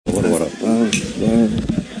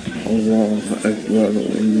أكبر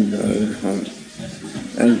ولله الحمد.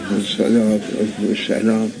 ألف الصلاة وألف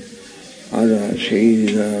السلام على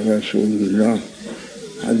سيدنا رسول الله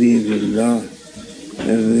حبيب الله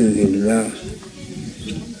نبي الله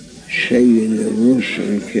سيد الرسل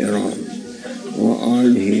الكرام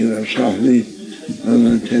وآله وصحبه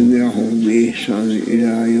ومن تبعهم بإحسان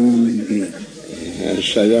إلى يوم الدين.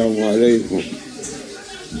 السلام عليكم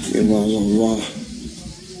عباد الله.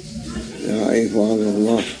 يا عباد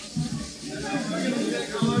الله،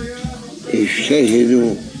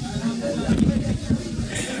 اجتهدوا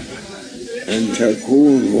أن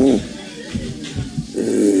تكونوا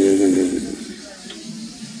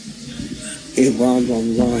عباد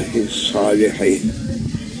الله الصالحين.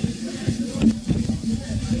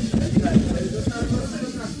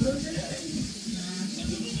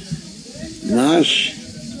 ناس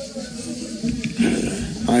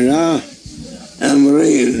على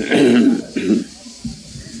أمرين.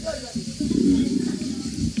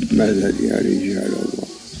 مدد يا رجال الله،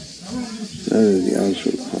 مدد يا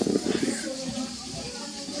سلطان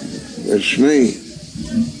اسمين.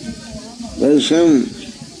 قسم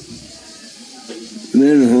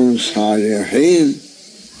منهم صالحين،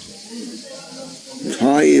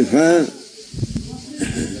 طائفة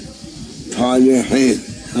صالحين.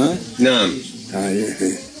 نعم.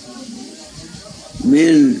 صالحين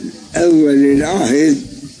من أول العهد،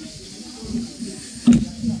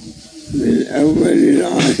 من أول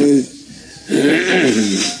العهد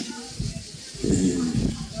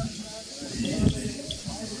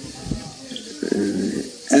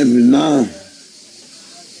أبناء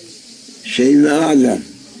سيدنا آدم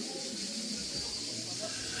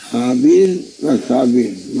هابيل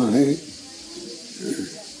وقابيل، ما هي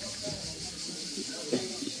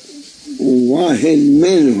واحد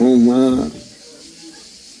منهما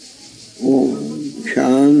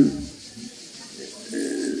وكان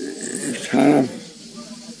طرف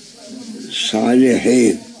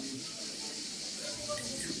صالحين،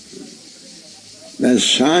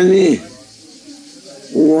 والثاني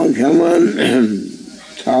هو كمان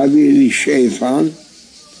تابع للشيطان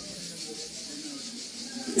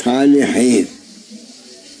صالحين.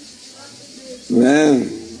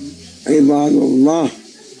 وعباد الله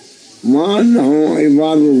مع أنه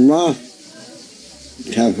عباد الله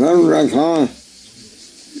تفرقا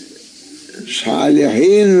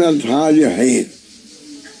صالحين وصالحين.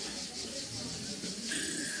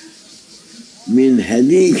 من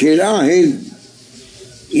هديك العهد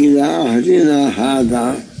إلى عهدنا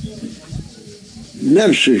هذا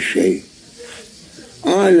نفس الشيء،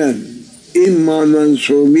 عالم إما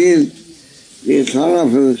منسوبين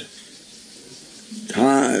لطرف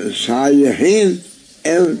صالحين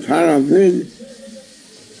أو طرف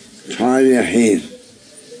صالحين.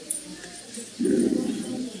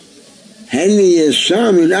 هل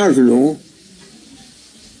يستعمل العقل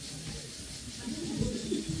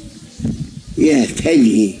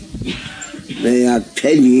يهتدي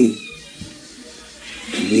ويقتدي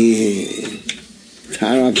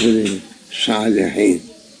بطرف الصالحين،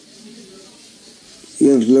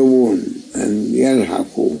 يطلبون أن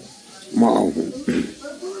يلحقوا معهم.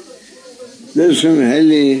 لسم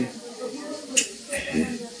هل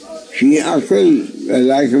في عقل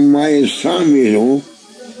ولكن ما يستعملوا،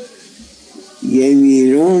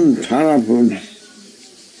 يميلون طرف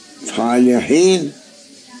صالحين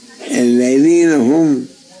الذين هم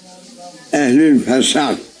أهل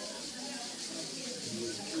الفساد.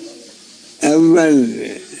 أول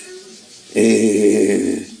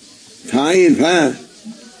طائفة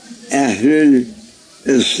أهل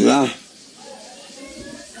الإصلاح،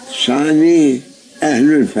 ثاني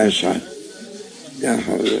أهل الفساد. يا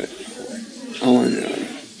حول أمان يا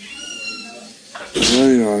رب،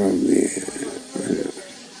 أمان يا ربي،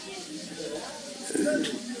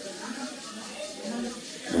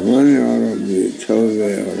 أمان يا ربي، توبة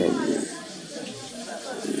يا ربي.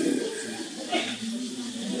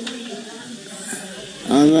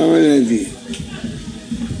 هذا ولدي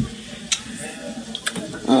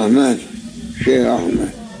أحمد، شيخ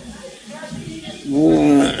أحمد، هو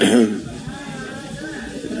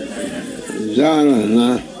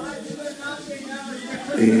زارنا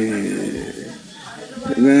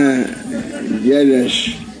ما جلس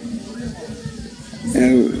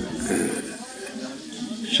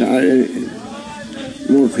صار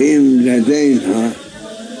مقيم لدينا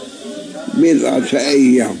بضعة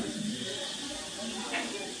أيام.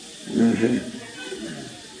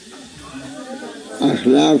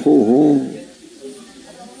 أخلاقه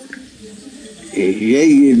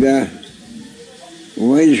جيدة،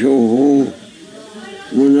 وجهه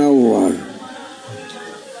منور،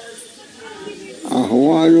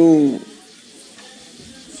 أحواله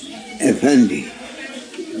أفندي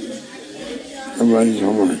أبو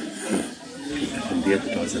الزمان. الأفنديات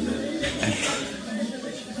بتوع زمان.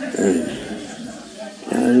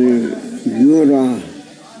 يعني يرى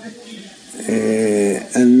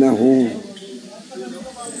أنه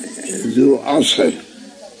ذو أصل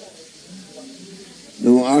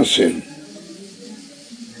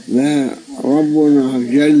ما ربنا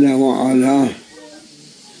جل وعلا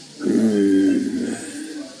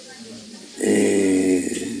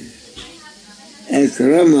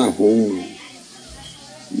أكرمه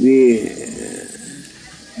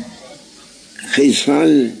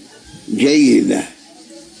بخصال جيدة.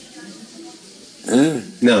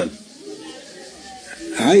 نعم.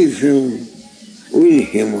 حيث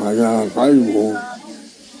ألهم على قلبه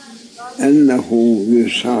أنه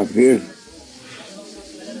يسافر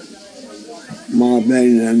ما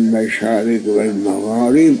بين المشارق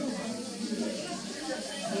والمغارب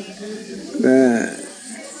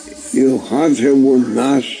فيخاطب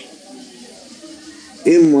الناس،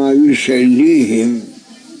 إما يسليهم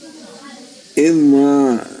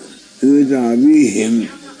إما يداويهم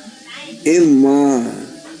إما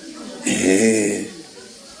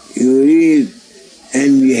يريد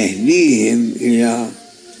أن يهديهم إلى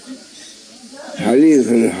طريق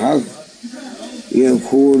الحق،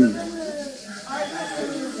 يكون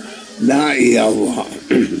داعي الله.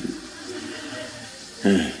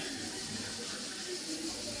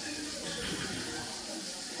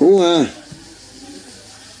 هو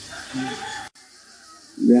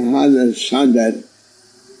بهذا الصدد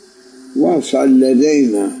وصل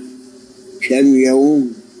لدينا كم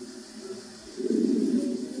يوم،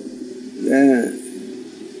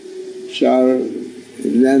 صار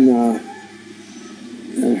لنا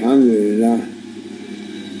الحمد لله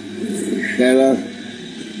شرف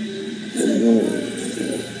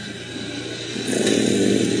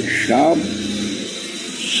شاب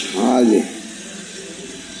صالح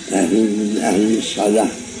من أهل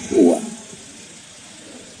الصلاة. هو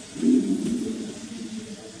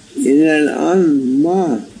إلى الآن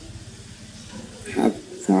ما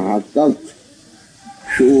تحققت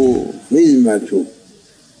شو خدمته،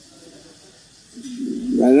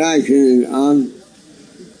 ولكن الآن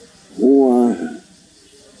هو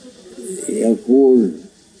يقول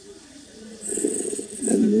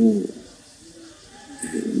أنه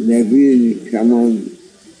نبي كمان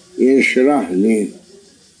يشرح لي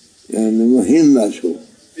يعني مهمته.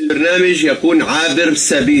 البرنامج يكون عابر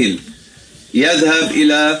سبيل، يذهب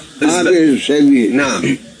إلى عابر سبيل.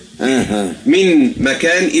 نعم. من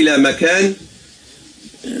مكان إلى مكان.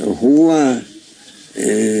 هو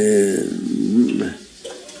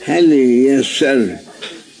هل يسر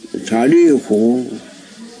طريقه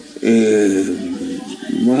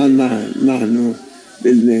ما نحن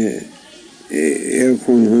بدنا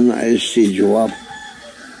يكون هنا استجواب؟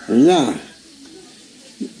 لا،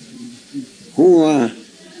 هو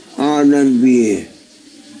أعلم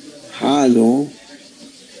بحاله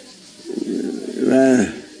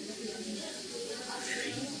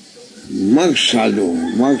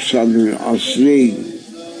مقصد الأصلي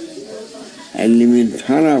اللي من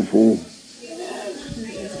طرفه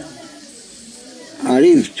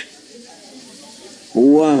عرفت.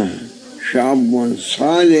 هو شاب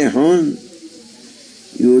صالح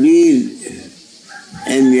يريد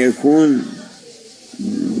أن يكون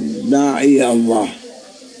داعي الله.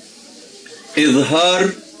 إظهار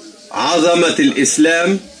عظمة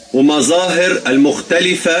الإسلام ومظاهر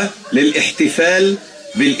المختلفة للاحتفال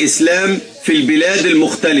بالإسلام في البلاد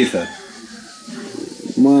المختلفة.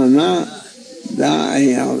 معنى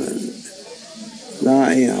داعي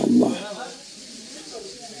الله.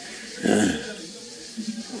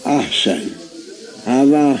 أحسن.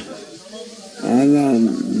 هذا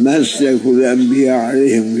مسلك الأنبياء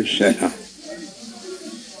عليهم السلام،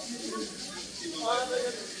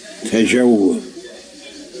 تجوب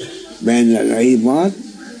بين العباد،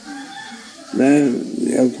 لا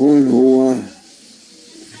يكون هو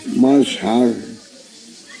مظهر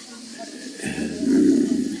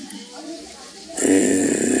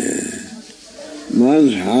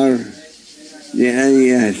لأن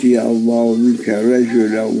يهدي الله بك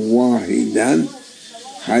رجلا واحدا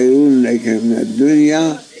خير لك من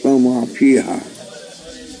الدنيا وما فيها،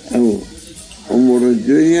 أو أمور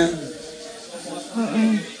الدنيا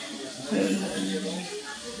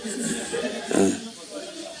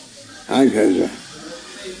هكذا.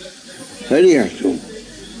 فليكتب،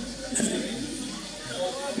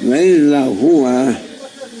 وإلا هو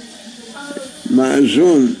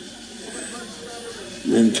مأذون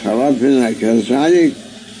من طرفنا كذلك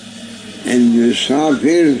أن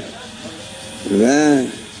يسافر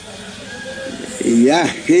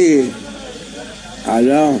ويحكي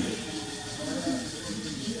على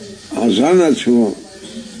حضنته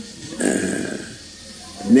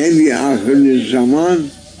نبي آخر الزمان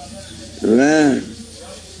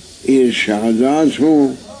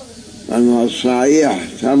وإرشاداته والنصائح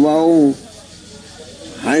تبعه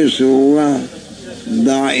حيث هو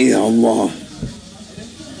داعي الله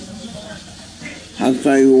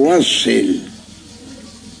حتى يوصل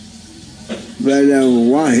بلغ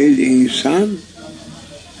واحد إنسان.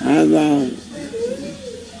 هذا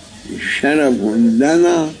شرف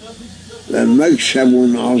لنا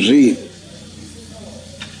ومكسب عظيم.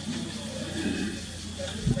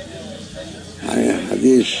 هذا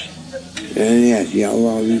حديث يعني يأتي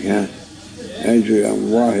الله بك رجلا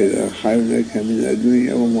واحدا خير لك من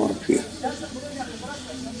الدنيا وما فيها.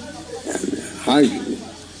 يعني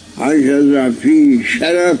حجز فيه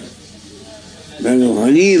شرف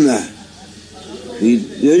والغنيمة في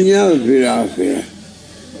الدنيا وفي الآخرة،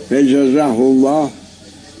 فجزاه الله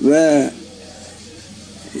وأيده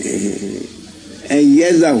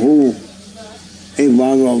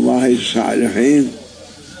عباد الله الصالحين.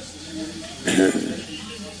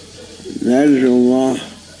 نرجو الله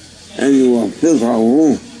أن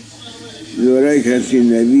يوفقه بركة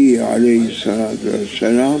النبي عليه الصلاة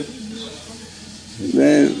والسلام،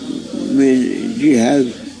 ومن جهة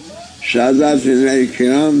ساداتنا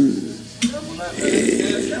الكرام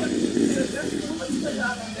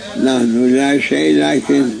نحن لا شيء،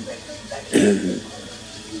 لكن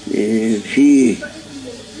في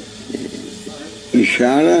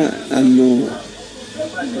إشارة أنه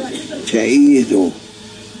تأييده،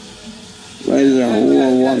 وإذا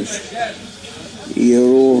هو وقت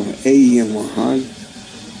يروح أي محل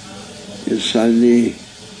يصلي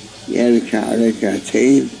يركع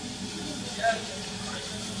ركعتين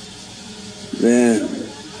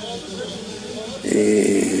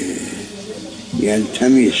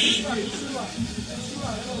ويلتمس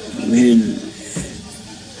من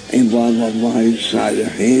عباد الله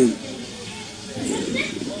الصالحين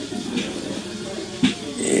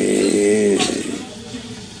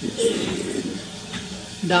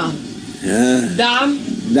دعم دعم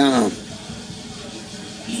دعم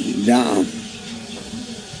دعم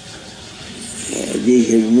ديك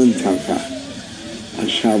المنطقة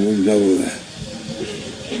أصحاب الدولة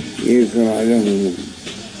يقرأ لهم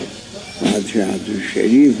فاتحة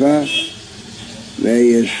الشريفة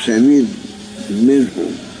ويستمد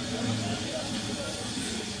منهم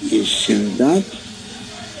استمداد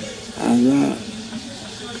على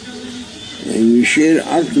يشير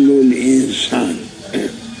عقل الإنسان.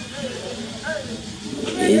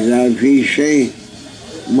 إذا في شيء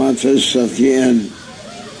ما تستطيع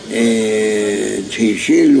أن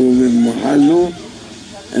تشيله من محله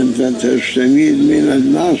أنت تستميد من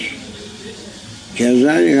الناس.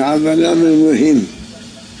 كذلك هذا الأمر مهم،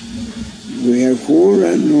 ويقول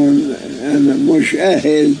أنه أنا مش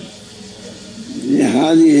أهل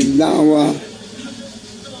لهذه الدعوة،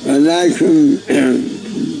 ولكن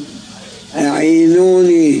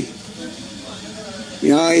أعينوني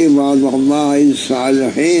يا عباد الله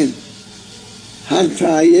الصالحين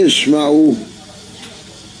حتى يسمعوا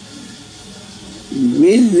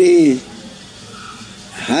مني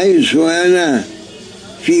حيث أنا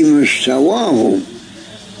في مستواهم.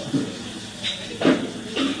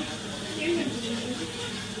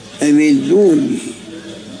 أمدوني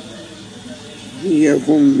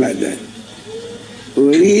يكون مدد.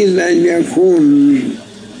 أريد أن يكون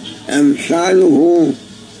أمثاله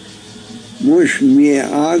مش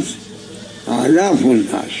مئات آلاف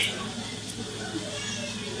الناس،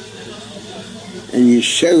 أن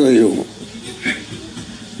يشتغلوا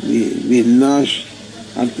بالناس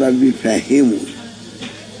حتى بيفهموا.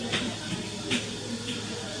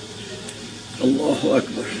 الله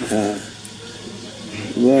أكبر.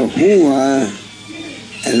 وهو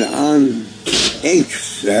الآن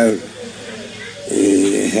أكثر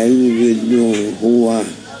هل بده هو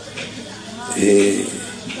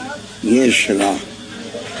يشرح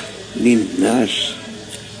للناس،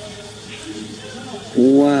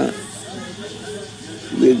 هو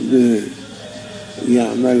بده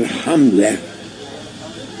يعمل حملة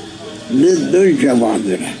ضد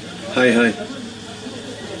الجبابرة. هاي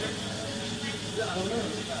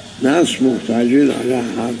ناس محتاجين على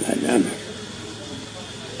هذا الأمر.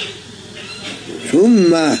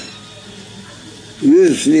 ثم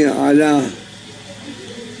يثني على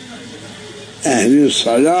أهل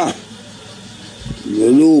الصلاح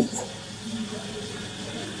ملوك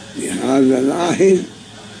بهذا العهد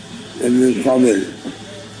من قبل،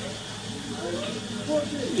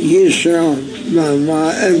 يسرع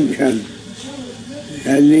مهما أمكن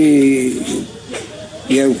اللي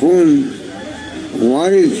يكون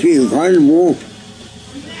وارد في قلبه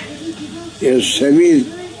يستمد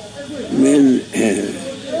من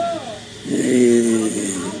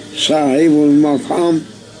صاحب المقام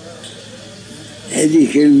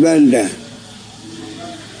هذيك البلدة،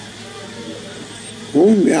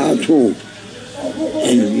 هم يعطوه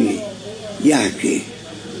اللي يحكي،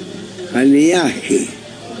 اللي يحكي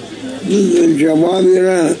ضد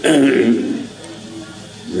الجبابرة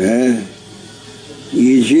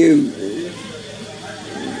يجيب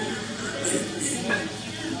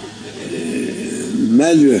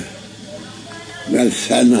مدح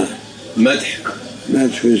بالسنة،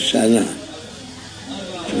 مدح السنة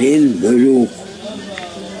للملوك،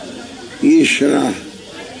 يشرح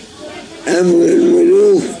أمر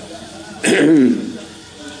الملوك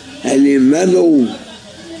اللي مضوا،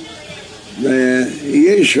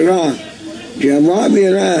 يشرح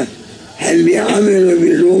جبابرة اللي عملوا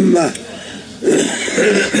بالأمة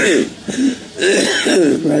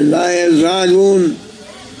فلا يزالون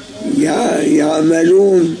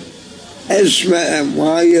يعملون أسوأ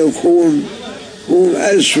ما يكون، هم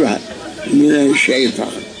أسوأ من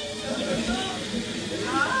الشيطان.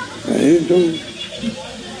 فهمتم؟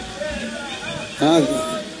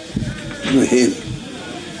 هذا مهم.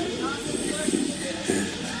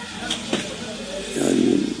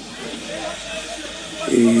 يعني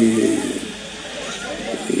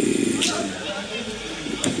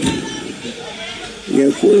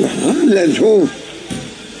يكون حالته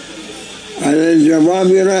على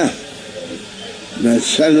الجبابرة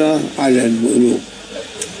مثلا على الملوك،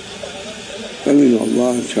 فمن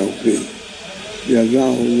الله التوفيق،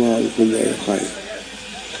 جزاه الله كل خير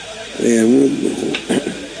ويمده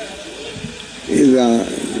إذا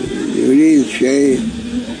يريد شيء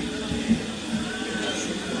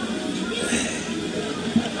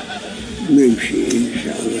نمشي إن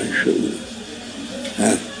شاء الله. شو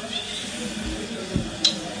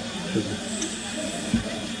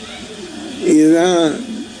إذا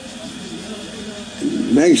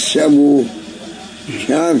مكسبه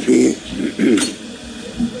شافي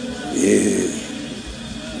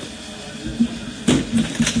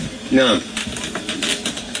نعم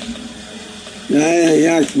لا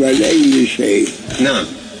يقبل أي شيء. نعم.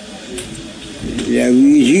 لو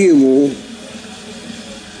يجيبوا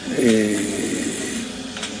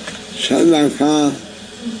صدقة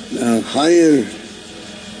خير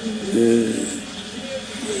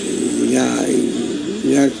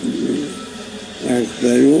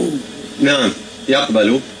يقبلون. نعم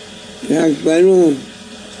يقبلون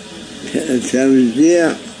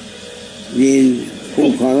توزيع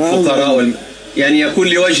للفقراء، يعني يكون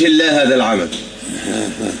لوجه الله هذا العمل.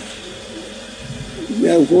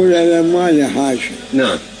 يقول هذا ما له حاجة.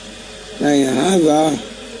 نعم. يعني هذا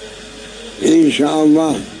إن شاء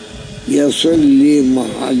الله يصل لي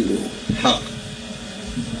محله حق.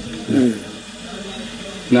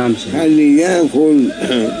 نعم. اللي يأكل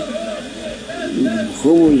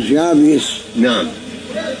خبز يابس. نعم.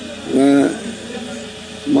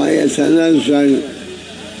 وما يتنزل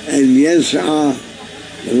أن يسعى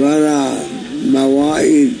وراء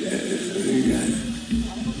موائد،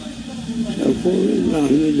 يقول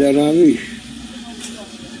نحن دراويش،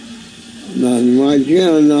 نحن ما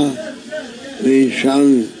جئنا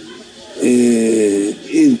عشان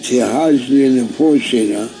انتهاز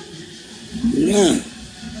لنفوسنا، لا،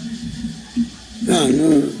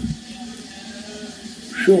 نحن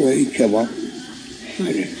شوي كباب،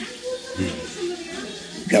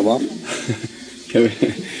 كباب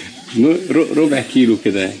ربع كيلو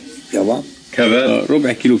كده، كباب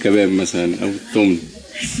ربع كيلو كباب مثلا، أو تمن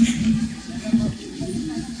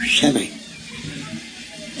سمك،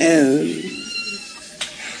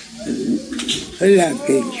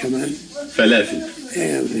 فلافل كمان، فلافل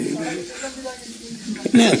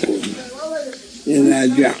ناكل إذا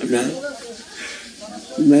جعنا،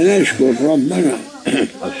 ما نشكر ربنا.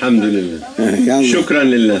 الحمد لله. شكرا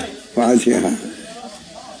لله. فاتحة.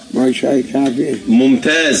 ما شيء كافي.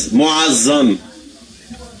 ممتاز، معظم.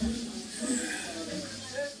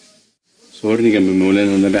 صورني جنب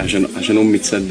مولانا والنبي عشان أمي تصدق.